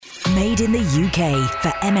Made in the UK for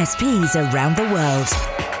MSPs around the world.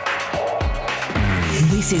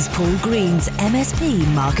 This is Paul Green's MSP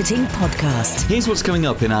Marketing Podcast. Here's what's coming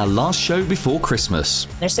up in our last show before Christmas.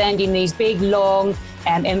 They're sending these big, long,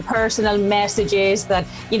 impersonal messages that,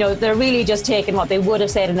 they're really just taking what they would have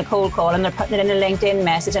said in a cold call and they're putting it in a LinkedIn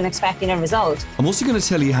message and expecting a result. I'm also going to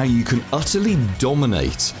tell you how you can utterly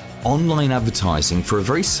dominate online advertising for a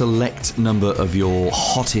very select number of your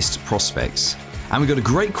hottest prospects. And we've got a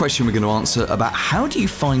great question we're going to answer about how do you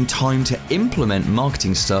find time to implement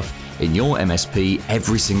marketing stuff in your MSP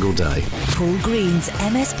every single day. Paul Green's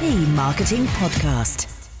MSP Marketing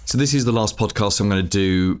Podcast. So this is the last podcast I'm going to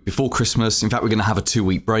do before Christmas. In fact, we're going to have a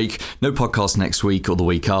 2-week break. No podcast next week or the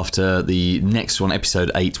week after. The next one,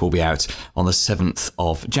 episode 8, will be out on the 7th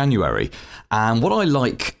of January. And what I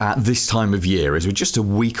like at this time of year is we're just a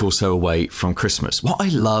week or so away from Christmas. What I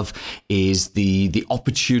love is the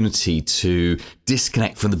opportunity to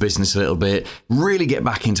disconnect from the business a little bit, really get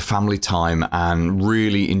back into family time and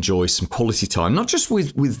really enjoy some quality time, not just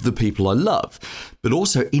with the people I love, but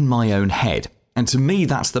also in my own head. And to me,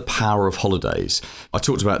 that's the power of holidays. I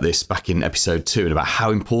talked about this back in episode 2 and about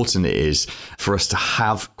how important it is for us to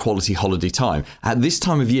have quality holiday time. At this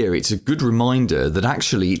time of year, it's a good reminder that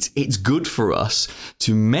actually it's good for us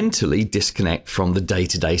to mentally disconnect from the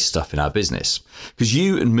day-to-day stuff in our business. Because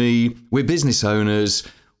you and me, we're business owners.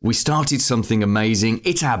 We started something amazing.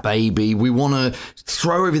 It's our baby. We want to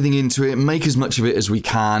throw everything into it, make as much of it as we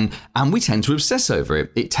can, and we tend to obsess over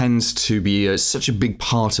it. It tends to be such a big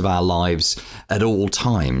part of our lives at all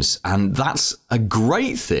times, and that's a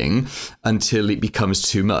great thing until it becomes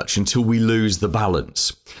too much, until we lose the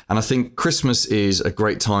balance. And I think Christmas is a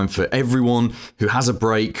great time for everyone who has a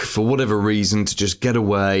break for whatever reason to just get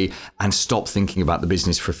away and stop thinking about the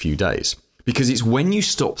business for a few days. Because it's when you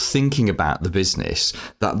stop thinking about the business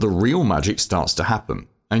that the real magic starts to happen.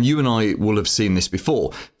 And you and I will have seen this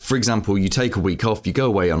before. For example, you take a week off, you go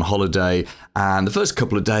away on holiday, and the first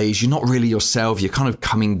couple of days, you're not really yourself. You're kind of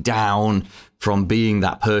coming down from being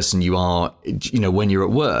that person you are, when you're at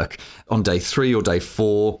work. On day 3 or day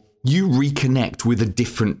 4, you reconnect with a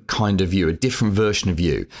different kind of you, a different version of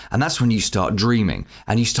you. And that's when you start dreaming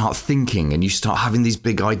and you start thinking and you start having these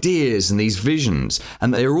big ideas and these visions.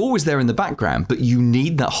 And they're always there in the background, but you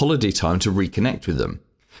need that holiday time to reconnect with them.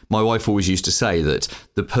 My wife always used to say that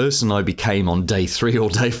the person I became on day 3 or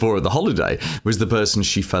day 4 of the holiday was the person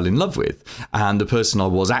she fell in love with. And the person I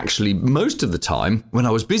was actually most of the time when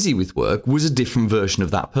I was busy with work was a different version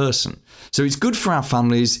of that person. So it's good for our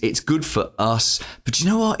families. It's good for us. But you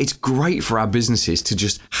know what? It's great for our businesses to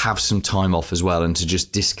just have some time off as well and to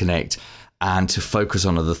just disconnect and to focus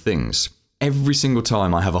on other things. Every single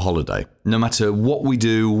time I have a holiday, no matter what we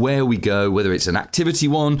do, where we go, whether it's an activity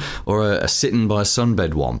one or a sitting by a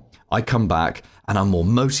sunbed one, I come back and I'm more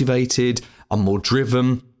motivated, I'm more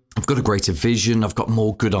driven, I've got a greater vision, I've got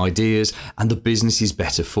more good ideas, and the business is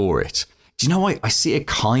better for it. Do you know what? I see a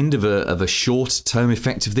kind of a short-term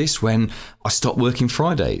effect of this when I stop working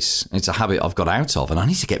Fridays. It's a habit I've got out of, and I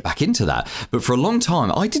need to get back into that. But for a long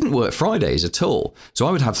time, I didn't work Fridays at all. So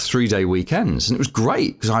I would have 3-day weekends, and it was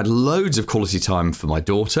great because I had loads of quality time for my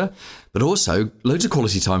daughter, but also loads of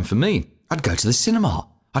quality time for me. I'd go to the cinema.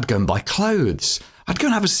 I'd go and buy clothes. I'd go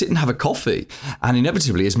and sit and have a coffee. And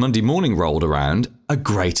inevitably, as Monday morning rolled around, a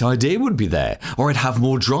great idea would be there. Or I'd have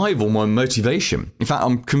more drive or more motivation. In fact,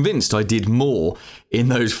 I'm convinced I did more in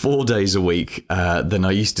those 4 days a week than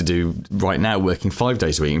I used to do right now, working 5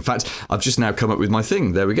 days a week. In fact, I've just now come up with my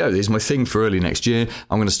thing. There we go. There's my thing for early next year.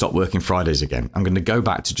 I'm going to stop working Fridays again. I'm going to go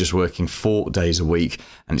back to just working 4 days a week.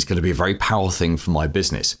 And it's going to be a very powerful thing for my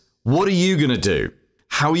business. What are you going to do?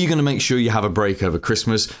 How are you going to make sure you have a break over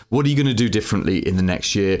Christmas? What are you going to do differently in the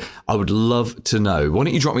next year? I would love to know. Why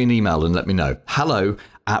don't you drop me an email and let me know?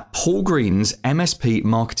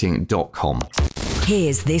 hello@paulgreensmspmarketing.com.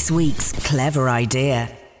 Here's this week's clever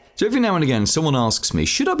idea. So every now and again, someone asks me,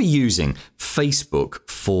 should I be using Facebook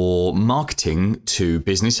for marketing to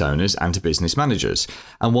business owners and to business managers?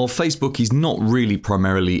 And while Facebook is not really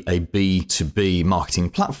primarily a B2B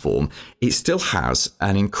marketing platform, it still has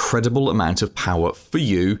an incredible amount of power for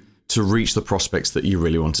you to reach the prospects that you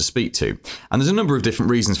really want to speak to. And there's a number of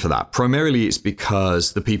different reasons for that. Primarily, it's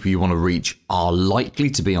because the people you want to reach are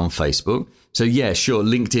likely to be on Facebook. So yeah, sure,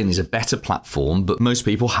 LinkedIn is a better platform, but most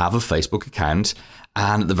people have a Facebook account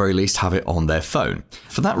and at the very least have it on their phone.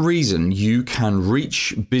 For that reason, you can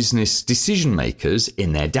reach business decision makers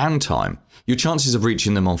in their downtime. Your chances of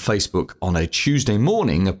reaching them on Facebook on a Tuesday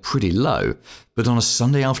morning are pretty low, but on a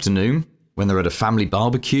Sunday afternoon, when they're at a family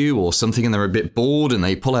barbecue or something and they're a bit bored and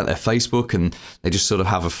they pull out their Facebook and they just sort of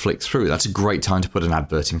have a flick through. That's a great time to put an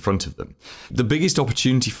advert in front of them. The biggest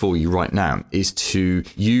opportunity for you right now is to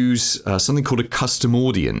use something called a custom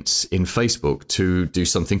audience in Facebook to do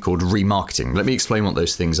something called remarketing. Let me explain what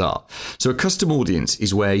those things are. So a custom audience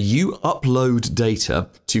is where you upload data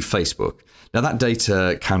to Facebook. Now that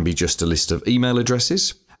data can be just a list of email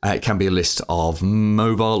addresses. It can be a list of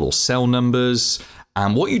mobile or cell numbers.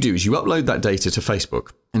 And what you do is you upload that data to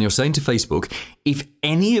Facebook and you're saying to Facebook, if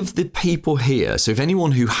any of the people here, so if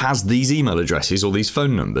anyone who has these email addresses or these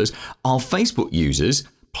phone numbers are Facebook users,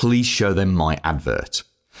 please show them my advert.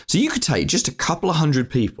 So you could take just a couple of hundred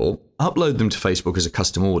people, upload them to Facebook as a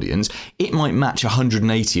custom audience. It might match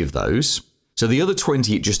 180 of those. So the other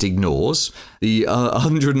 20 it just ignores. The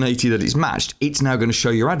 180 that it's matched, it's now going to show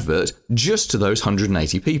your advert just to those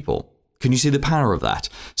 180 people. Can you see the power of that?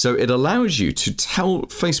 So it allows you to tell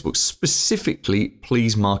Facebook specifically,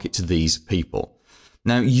 please market to these people.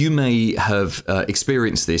 Now, you may have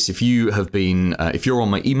experienced this if you have been, if you're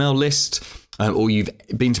on my email list, or you've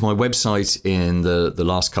been to my website in the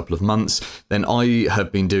last couple of months, then I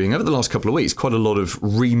have been doing, over the last couple of weeks, quite a lot of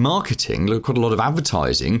remarketing, quite a lot of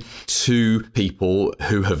advertising to people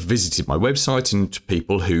who have visited my website and to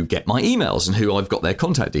people who get my emails and who I've got their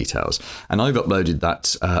contact details. And I've uploaded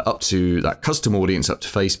that up to that custom audience up to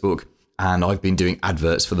Facebook, and I've been doing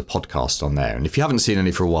adverts for the podcast on there. And if you haven't seen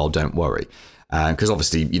any for a while, don't worry. Because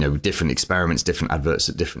obviously, different experiments, different adverts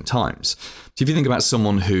at different times. So if you think about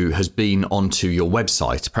someone who has been onto your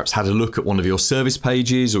website, perhaps had a look at one of your service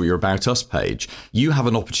pages or your About Us page, you have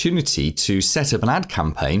an opportunity to set up an ad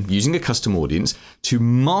campaign using a custom audience to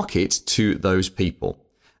market to those people.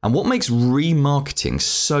 And what makes remarketing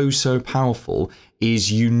so powerful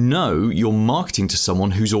is you're marketing to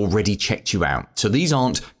someone who's already checked you out. So these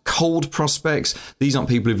aren't cold prospects. These aren't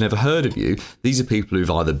people who've never heard of you. These are people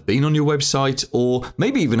who've either been on your website or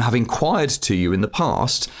maybe even have inquired to you in the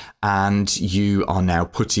past, and you are now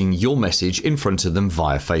putting your message in front of them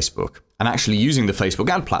via Facebook. And actually using the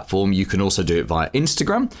Facebook ad platform, you can also do it via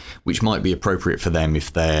Instagram, which might be appropriate for them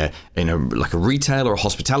if they're in a retail or a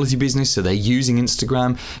hospitality business, so they're using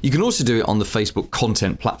Instagram. You can also do it on the Facebook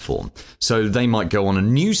content platform. So they might go on a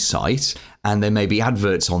news site and there may be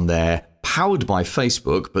adverts on there powered by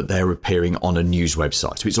Facebook, but they're appearing on a news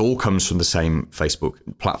website. So it all comes from the same Facebook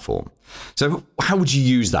platform. So how would you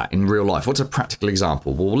use that in real life? What's a practical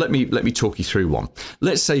example? Well, let me talk you through one.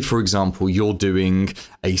 Let's say, for example, you're doing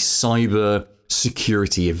a cyber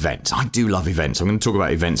security event. I do love events. I'm going to talk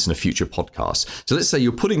about events in a future podcast. So let's say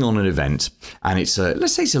you're putting on an event and let's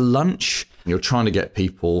say it's a lunch. You're trying to get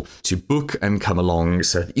people to book and come along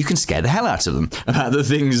so that you can scare the hell out of them about the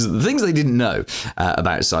things they didn't know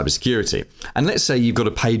about cybersecurity. And let's say you've got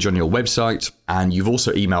a page on your website and you've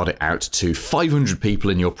also emailed it out to 500 people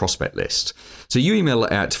in your prospect list. So you email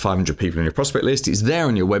it out to 500 people in your prospect list. It's there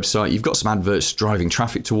on your website. You've got some adverts driving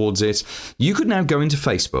traffic towards it. You could now go into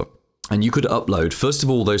Facebook and you could upload, first of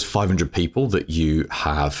all, those 500 people that you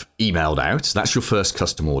have emailed out. That's your first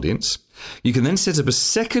custom audience. You can then set up a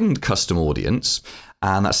second custom audience,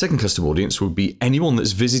 and that second custom audience would be anyone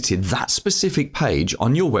that's visited that specific page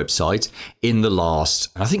on your website in the last,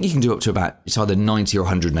 I think you can do up to about, it's either 90 or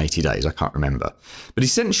 180 days, I can't remember. But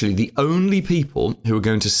essentially, the only people who are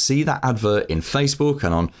going to see that advert in Facebook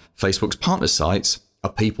and on Facebook's partner sites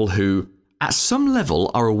are people who, at some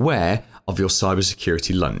level, are aware of your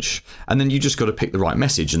cybersecurity lunch. And then you just got to pick the right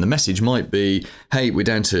message. And the message might be, hey, we're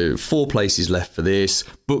down to 4 places left for this.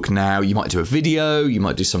 Book now. You might do a video. You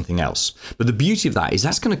might do something else. But the beauty of that is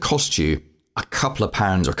that's going to cost you a couple of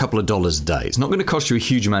pounds or a couple of dollars a day. It's not going to cost you a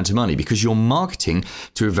huge amount of money because you're marketing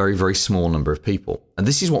to a very, very small number of people. And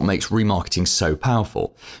this is what makes remarketing so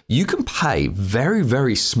powerful. You can pay very,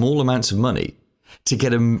 very small amounts of money to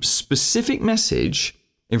get a specific message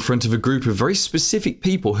in front of a group of very specific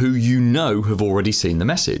people who have already seen the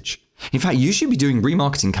message. In fact, you should be doing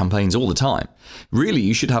remarketing campaigns all the time. Really,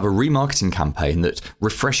 you should have a remarketing campaign that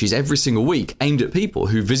refreshes every single week aimed at people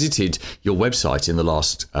who visited your website in the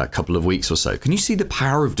last couple of weeks or so. Can you see the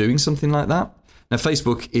power of doing something like that? Now,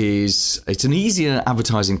 Facebook it's an easier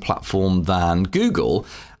advertising platform than Google.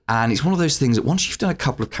 And it's one of those things that once you've done a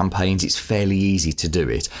couple of campaigns, it's fairly easy to do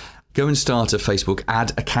it. Go and start a Facebook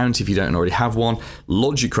ad account if you don't already have one,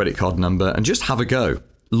 lodge your credit card number and just have a go.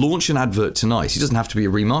 Launch an advert tonight. It doesn't have to be a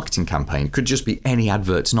remarketing campaign. It could just be any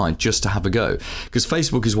advert tonight just to have a go. Because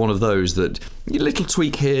Facebook is one of those that a little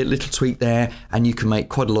tweak here, little tweak there, and you can make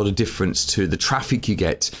quite a lot of difference to the traffic you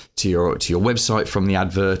get to your website from the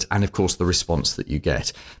advert and, of course, the response that you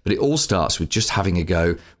get. But it all starts with just having a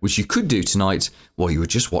go, which you could do tonight while you were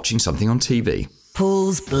just watching something on TV.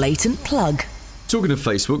 Paul's Blatant Plug. Talking of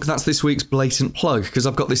Facebook, that's this week's Blatant Plug, because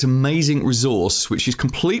I've got this amazing resource which is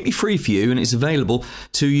completely free for you and it's available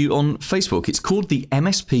to you on Facebook. It's called the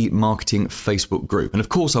MSP Marketing Facebook group. And of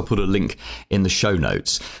course, I'll put a link in the show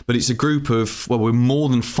notes. But it's a group of, we're more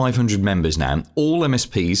than 500 members now, all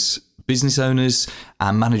MSPs, business owners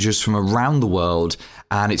and managers from around the world.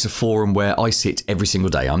 And it's a forum where I sit every single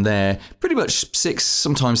day. I'm there pretty much 6,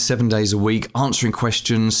 sometimes 7 days a week, answering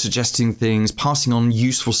questions, suggesting things, passing on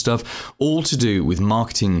useful stuff, all to do with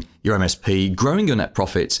marketing your MSP, growing your net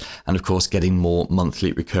profits, and of course, getting more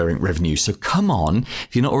monthly recurring revenue. So come on, if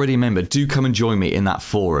you're not already a member, do come and join me in that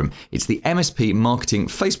forum. It's the MSP Marketing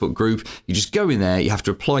Facebook group. You just go in there, you have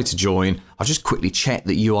to apply to join. I'll just quickly check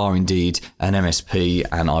that you are indeed an MSP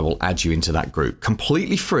and I will add you into that group.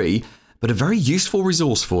 Completely free, but a very useful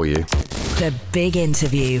resource for you. The big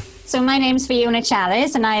interview. So my name's Fiona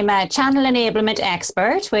Chalice and I'm a channel enablement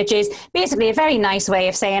expert, which is basically a very nice way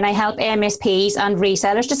of saying I help MSPs and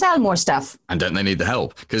resellers to sell more stuff. And don't they need the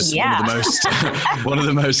help? Because one of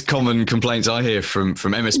the most common complaints I hear from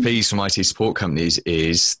MSPs, from IT support companies,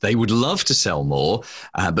 is they would love to sell more,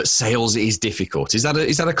 but sales is difficult. Is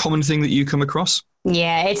that a common thing that you come across?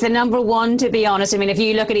 Yeah, it's the number one, to be honest. I mean, if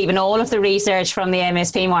you look at even all of the research from the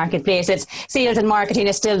MSP marketplace, it's sales and marketing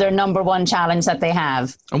is still their number one challenge that they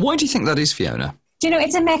have. And why do you think that is, Fiona? You know,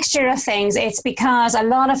 it's a mixture of things. It's because a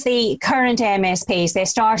lot of the current MSPs, they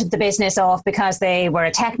started the business off because they were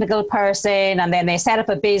a technical person and then they set up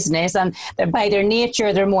a business and by their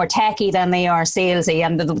nature, they're more techie than they are salesy.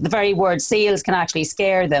 And the very word sales can actually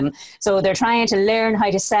scare them. So they're trying to learn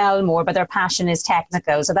how to sell more, but their passion is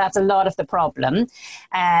technical. So that's a lot of the problem.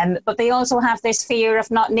 But they also have this fear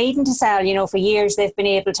of not needing to sell. You know, for years, they've been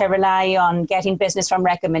able to rely on getting business from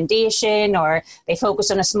recommendation, or they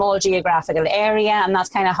focused on a small geographical area. And that's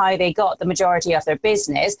kind of how they got the majority of their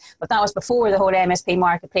business. But that was before the whole MSP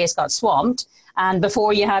marketplace got swamped and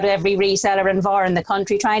before you had every reseller and VAR in the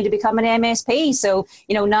country trying to become an MSP. So,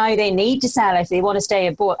 you know, now they need to sell. If they want to stay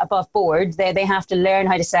above board, they have to learn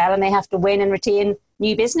how to sell and they have to win and retain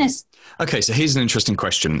new business. Okay, so here's an interesting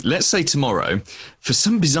question. Let's say tomorrow, for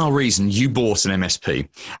some bizarre reason, you bought an MSP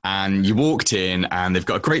and you walked in and they've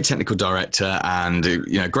got a great technical director and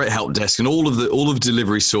great help desk and all of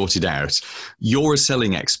delivery sorted out. You're a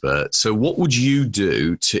selling expert. So what would you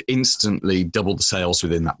do to instantly double the sales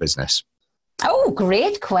within that business? Oh,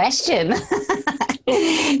 great question.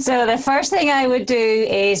 So the first thing I would do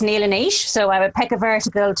is nail a niche. So I would pick a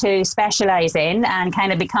vertical to specialize in and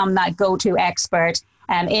kind of become that go-to expert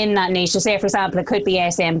in that niche. So say, for example, it could be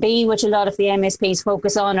SMB, which a lot of the MSPs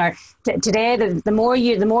focus on, or today, the more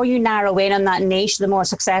you narrow in on that niche, the more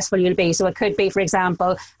successful you'll be. So it could be, for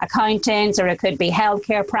example, accountants, or it could be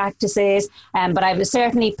healthcare practices. But I would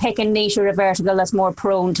certainly pick a niche or a vertical that's more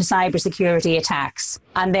prone to cybersecurity attacks.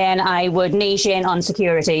 And then I would niche in on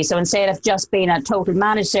security. So instead of just being a total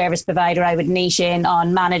managed service provider, I would niche in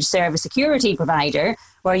on managed service security provider,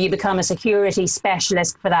 where you become a security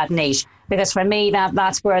specialist for that niche. Because for me,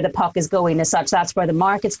 that's where the puck is going as such. That's where the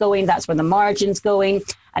market's going. That's where the margin's going.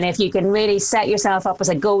 And if you can really set yourself up as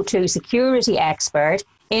a go-to security expert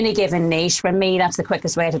in a given niche, for me, that's the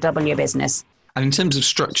quickest way to double your business. And in terms of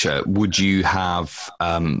structure, would you hire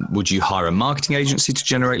a marketing agency to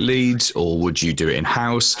generate leads, or would you do it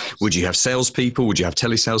in-house? Would you have salespeople? Would you have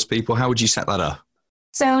telesalespeople? How would you set that up?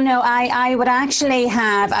 So no, I would actually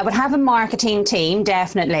have a marketing team,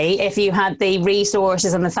 definitely, if you had the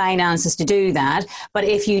resources and the finances to do that. But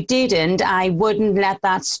if you didn't, I wouldn't let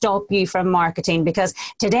that stop you from marketing, because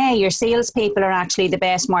today your salespeople are actually the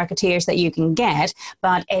best marketeers that you can get,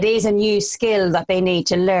 but it is a new skill that they need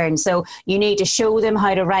to learn. So you need to show them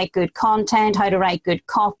how to write good content, how to write good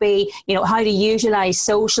copy, how to utilize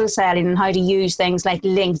social selling and how to use things like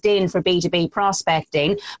LinkedIn for B2B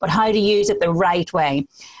prospecting, but how to use it the right way.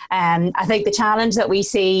 I think the challenge that we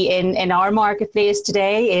see in our marketplace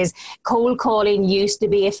today is cold calling used to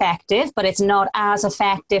be effective, but it's not as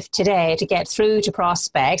effective today to get through to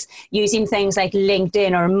prospects. Using things like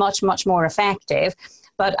LinkedIn are much, much more effective.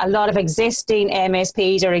 But a lot of existing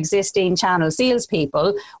MSPs or existing channel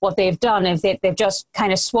salespeople, what they've done is they've just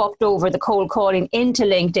kind of swapped over the cold calling into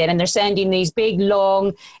LinkedIn, and they're sending these big,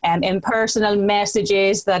 long, impersonal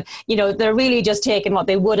messages that, they're really just taking what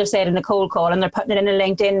they would have said in a cold call and they're putting it in a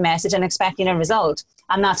LinkedIn message and expecting a result.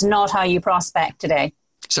 And that's not how you prospect today.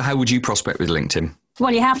 So how would you prospect with LinkedIn?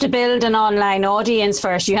 Well, you have to build an online audience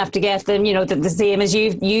first. You have to get them, the same as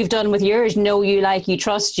you've done with yours. Know you, like you,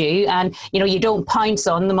 trust you, and you don't pounce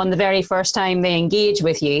on them on the very first time they engage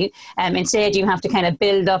with you. Instead, you have to kind of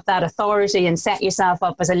build up that authority and set yourself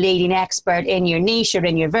up as a leading expert in your niche or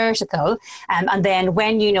in your vertical. And then,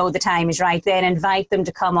 when you know the time is right, then invite them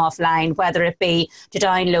to come offline, whether it be to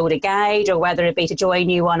download a guide or whether it be to join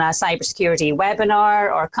you on a cybersecurity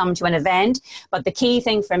webinar or come to an event. But the key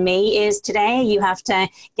thing for me is today you have to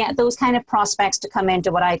get those kind of prospects to come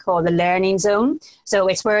into what I call the learning zone. So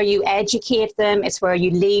it's where you educate them, it's where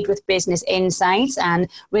you lead with business insights and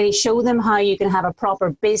really show them how you can have a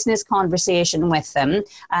proper business conversation with them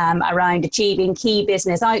around achieving key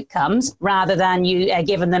business outcomes rather than you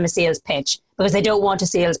giving them a sales pitch, because they don't want a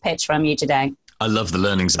sales pitch from you today. I love the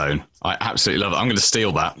learning zone. I absolutely love it. I'm going to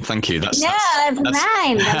steal that. Thank you. That's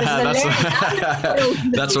mine.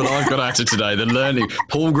 That's what I've got out of today. The learning,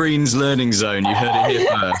 Paul Green's learning zone. You heard it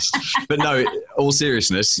here first. But no, all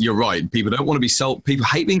seriousness, you're right. People don't want to be sold. People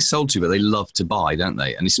hate being sold to, but they love to buy, don't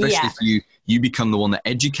they? And especially if you become the one that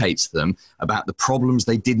educates them about the problems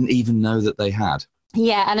they didn't even know that they had.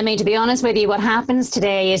 Yeah, and I mean, to be honest with you, what happens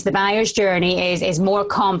today is the buyer's journey is more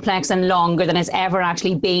complex and longer than it's ever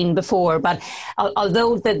actually been before. But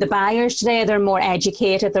although the buyers today, they're more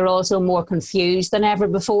educated, they're also more confused than ever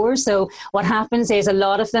before. So what happens is a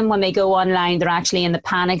lot of them, when they go online, they're actually in the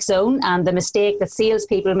panic zone. And the mistake that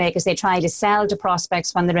salespeople make is they try to sell to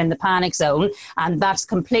prospects when they're in the panic zone. And that's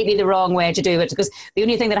completely the wrong way to do it, because the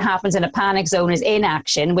only thing that happens in a panic zone is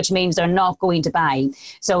inaction, which means they're not going to buy.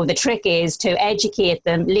 So the trick is to educate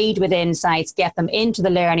them, lead with insights, get them into the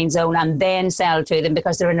learning zone and then sell to them,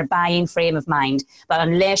 because they're in a buying frame of mind. But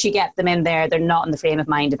unless you get them in there, they're not in the frame of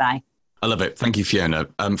mind to buy. I love it. Thank you, Fiona.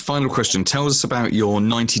 Final question. Tell us about your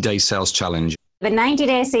 90-day sales challenge. The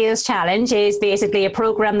 90-Day Sales Challenge is basically a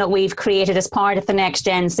program that we've created as part of the Next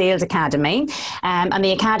Gen Sales Academy. And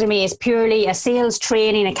the Academy is purely a sales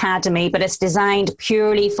training academy, but it's designed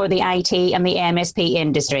purely for the IT and the MSP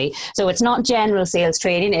industry. So it's not general sales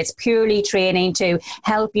training, it's purely training to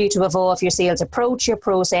help you to evolve your sales approach, your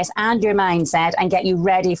process and your mindset and get you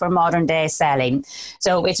ready for modern day selling.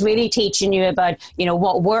 So it's really teaching you about,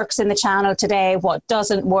 what works in the channel today, what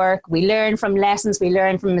doesn't work. We learn from lessons, we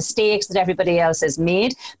learn from mistakes that everybody else has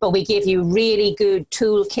made, but we give you really good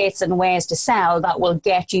toolkits and ways to sell that will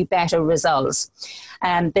get you better results.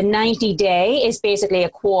 The 90-day is basically a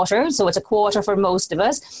quarter, so it's a quarter for most of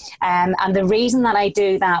us. And the reason that I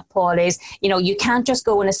do that, Paul, is, you can't just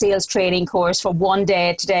go on a sales training course for one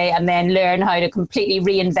day today and then learn how to completely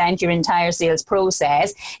reinvent your entire sales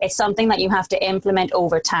process. It's something that you have to implement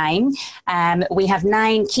over time. We have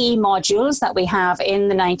 9 key modules that we have in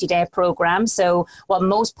the 90-day program. So what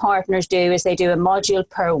most partners do is they do a module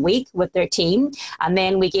per week with their team, and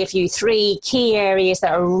then we give you 3 key areas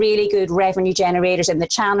that are really good revenue generators in the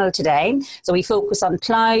channel today. So we focus on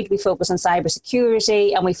cloud, we focus on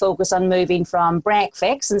cybersecurity, and we focus on moving from break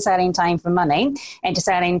fix and selling time for money into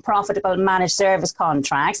selling profitable managed service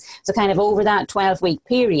contracts. So kind of over that 12-week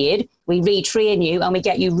period, we retrain you and we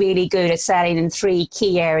get you really good at selling in 3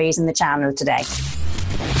 key areas in the channel today.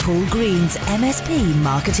 Paul Green's MSP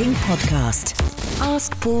Marketing Podcast.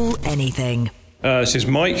 Ask Paul anything. This is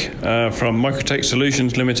Mike from Microtech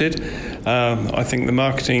Solutions Limited. I think the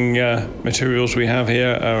marketing materials we have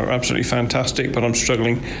here are absolutely fantastic, but I'm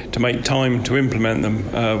struggling to make time to implement them.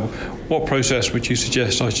 What process would you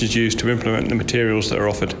suggest I should use to implement the materials that are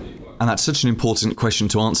offered? And that's such an important question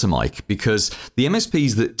to answer, Mike, because the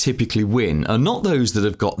MSPs that typically win are not those that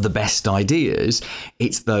have got the best ideas,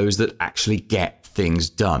 it's those that actually get things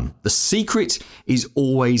done. The secret is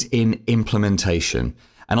always in implementation.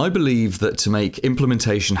 And I believe that to make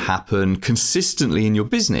implementation happen consistently in your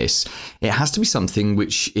business, it has to be something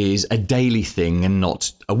which is a daily thing and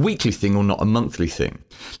not a weekly thing or not a monthly thing.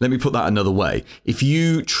 Let me put that another way. If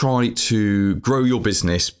you try to grow your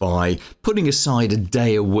business by putting aside a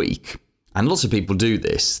day a week, and lots of people do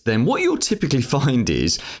this, then what you'll typically find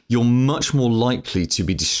is you're much more likely to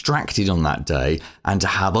be distracted on that day and to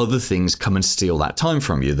have other things come and steal that time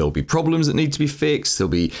from you. There'll be problems that need to be fixed, there'll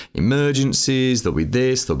be emergencies, there'll be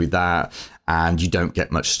this, there'll be that, and you don't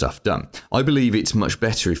get much stuff done. I believe it's much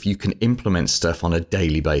better if you can implement stuff on a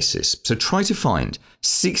daily basis. So try to find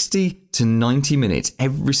 60 to 90 minutes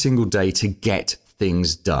every single day to get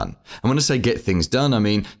things done. And when I say get things done, I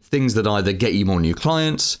mean things that either get you more new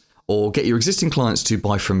clients, or get your existing clients to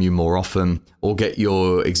buy from you more often, or get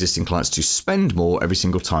your existing clients to spend more every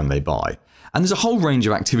single time they buy. And there's a whole range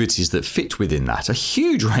of activities that fit within that, a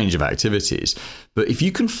huge range of activities. But if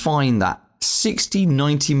you can find that 60,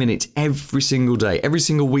 90 minutes every single day, every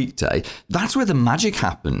single weekday, that's where the magic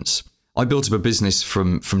happens. I built up a business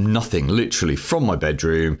from nothing, literally from my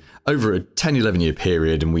bedroom over a 10, 11-year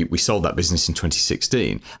period, and we sold that business in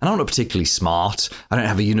 2016. And I'm not particularly smart. I don't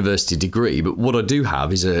have a university degree, but what I do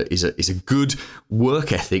have is a good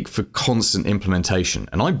work ethic for constant implementation.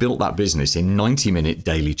 And I built that business in 90-minute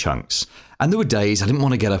daily chunks. And there were days I didn't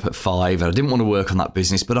want to get up at 5 and I didn't want to work on that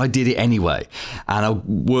business, but I did it anyway. And I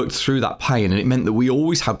worked through that pain, and it meant that we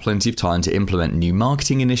always had plenty of time to implement new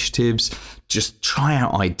marketing initiatives, just try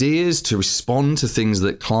out ideas, to respond to things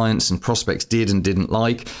that clients and prospects did and didn't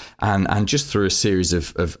like. And just through a series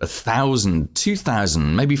of 1,000,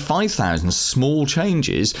 2,000, maybe 5,000 small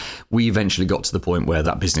changes, we eventually got to the point where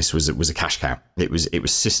that business was a cash cow. It was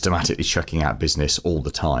systematically chucking out business all the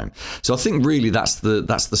time. So I think really that's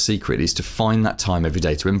the secret, is to find that time every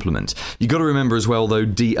day to implement. You've got to remember as well, though,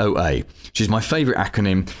 DOA, which is my favorite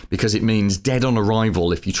acronym because it means dead on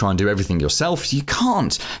arrival. If you try and do everything yourself, you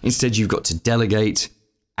can't. Instead, you've got to delegate,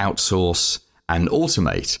 outsource, and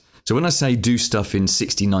automate. So when I say do stuff in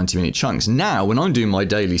 60, 90-minute chunks, now when I'm doing my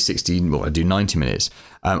daily I do 90 minutes,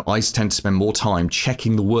 I tend to spend more time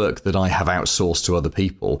checking the work that I have outsourced to other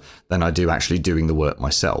people than I do actually doing the work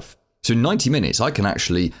myself. So in 90 minutes, I can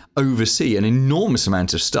actually oversee an enormous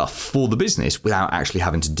amount of stuff for the business without actually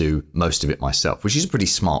having to do most of it myself, which is a pretty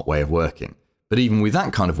smart way of working. But even with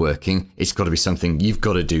that kind of working, it's got to be something you've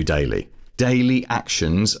got to do daily. Daily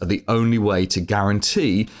actions are the only way to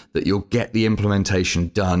guarantee that you'll get the implementation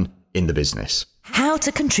done in the business. How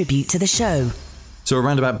to contribute to the show. So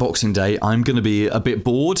around about Boxing Day, I'm going to be a bit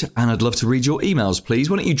bored and I'd love to read your emails, please.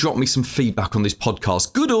 Why don't you drop me some feedback on this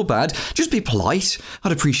podcast, good or bad? Just be polite.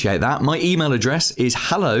 I'd appreciate that. My email address is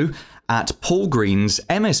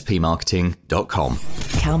hello@paulgreensmspmarketing.com.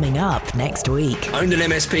 Coming up next week. Owned an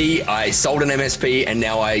MSP, I sold an MSP, and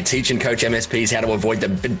now I teach and coach MSPs how to avoid the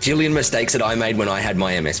bajillion mistakes that I made when I had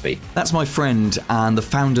my MSP. That's my friend and the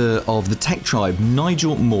founder of the Tech Tribe,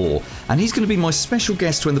 Nigel Moore, and he's going to be my special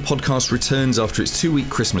guest when the podcast returns after its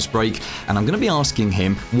 2-week Christmas break, and I'm going to be asking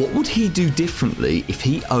him what would he do differently if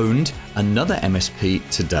he owned another MSP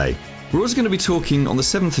today. We're also going to be talking on the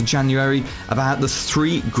 7th of January about the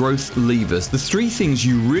 3 growth levers, the 3 things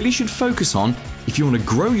you really should focus on if you want to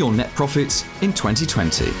grow your net profits in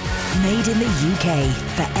 2020. Made in the UK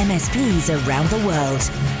for MSPs around the world.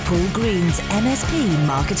 Paul Green's MSP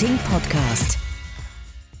Marketing Podcast.